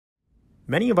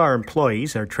Many of our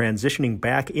employees are transitioning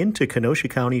back into Kenosha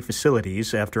County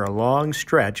facilities after a long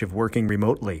stretch of working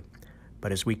remotely.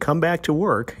 But as we come back to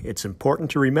work, it's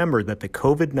important to remember that the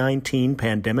COVID-19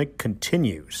 pandemic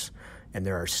continues, and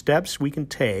there are steps we can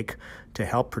take to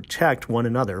help protect one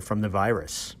another from the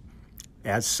virus.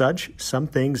 As such, some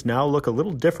things now look a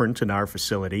little different in our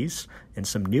facilities, and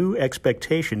some new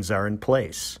expectations are in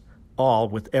place, all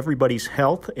with everybody's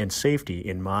health and safety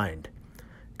in mind.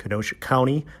 Kenosha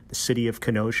County, the City of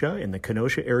Kenosha, and the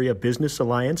Kenosha Area Business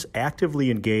Alliance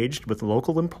actively engaged with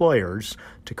local employers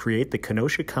to create the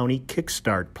Kenosha County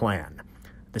Kickstart Plan.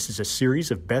 This is a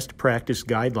series of best practice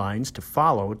guidelines to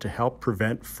follow to help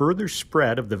prevent further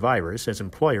spread of the virus as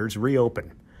employers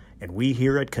reopen, and we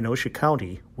here at Kenosha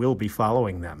County will be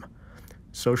following them.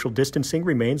 Social distancing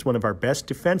remains one of our best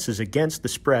defenses against the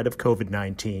spread of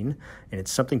COVID-19, and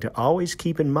it's something to always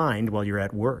keep in mind while you're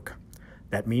at work.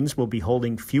 That means we'll be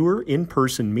holding fewer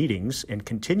in-person meetings and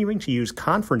continuing to use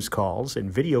conference calls and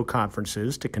video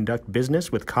conferences to conduct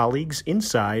business with colleagues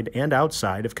inside and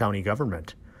outside of county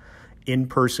government.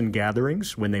 In-person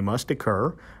gatherings, when they must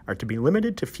occur, are to be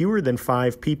limited to fewer than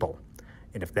 5 people.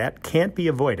 And if that can't be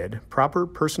avoided, proper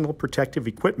personal protective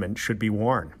equipment should be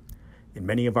worn. In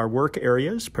many of our work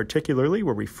areas, particularly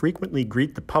where we frequently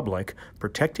greet the public,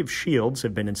 protective shields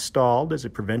have been installed as a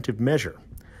preventive measure.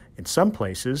 In some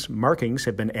places, markings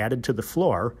have been added to the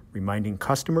floor, reminding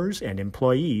customers and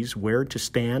employees where to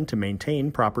stand to maintain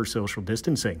proper social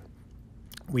distancing.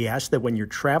 We ask that when you're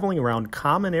traveling around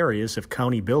common areas of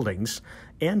county buildings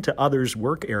and to others'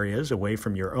 work areas away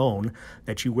from your own,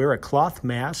 that you wear a cloth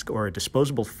mask or a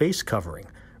disposable face covering,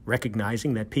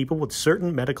 recognizing that people with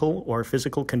certain medical or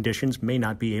physical conditions may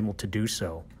not be able to do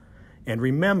so. And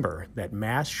remember that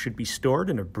masks should be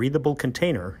stored in a breathable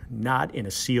container, not in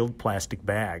a sealed plastic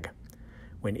bag.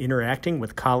 When interacting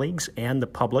with colleagues and the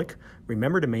public,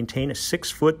 remember to maintain a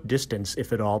 6-foot distance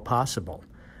if at all possible.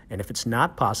 And if it's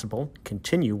not possible,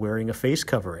 continue wearing a face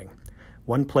covering.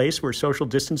 One place where social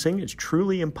distancing is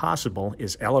truly impossible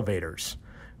is elevators.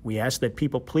 We ask that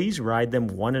people please ride them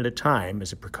one at a time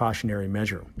as a precautionary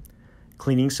measure.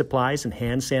 Cleaning supplies and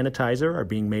hand sanitizer are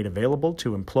being made available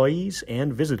to employees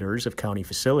and visitors of county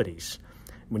facilities.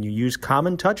 When you use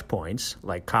common touch points,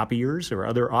 like copiers or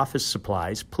other office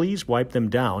supplies, please wipe them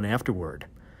down afterward.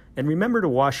 And remember to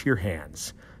wash your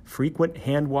hands. Frequent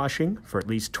hand washing for at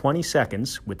least 20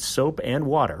 seconds with soap and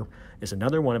water is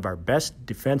another one of our best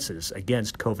defenses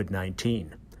against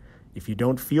COVID-19. If you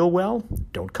don't feel well,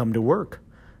 don't come to work.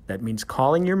 That means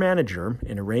calling your manager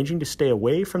and arranging to stay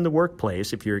away from the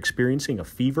workplace if you're experiencing a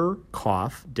fever,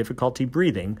 cough, difficulty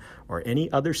breathing, or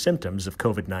any other symptoms of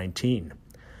COVID-19.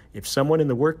 If someone in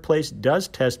the workplace does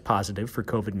test positive for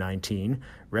COVID-19,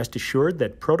 rest assured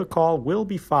that protocol will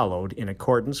be followed in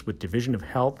accordance with Division of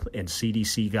Health and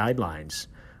CDC guidelines.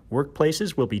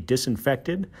 Workplaces will be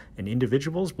disinfected, and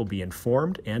individuals will be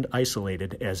informed and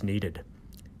isolated as needed.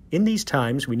 In these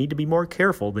times, we need to be more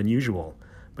careful than usual.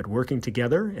 But working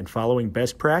together and following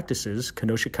best practices,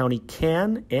 Kenosha County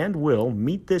can and will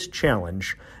meet this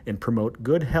challenge and promote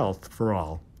good health for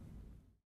all.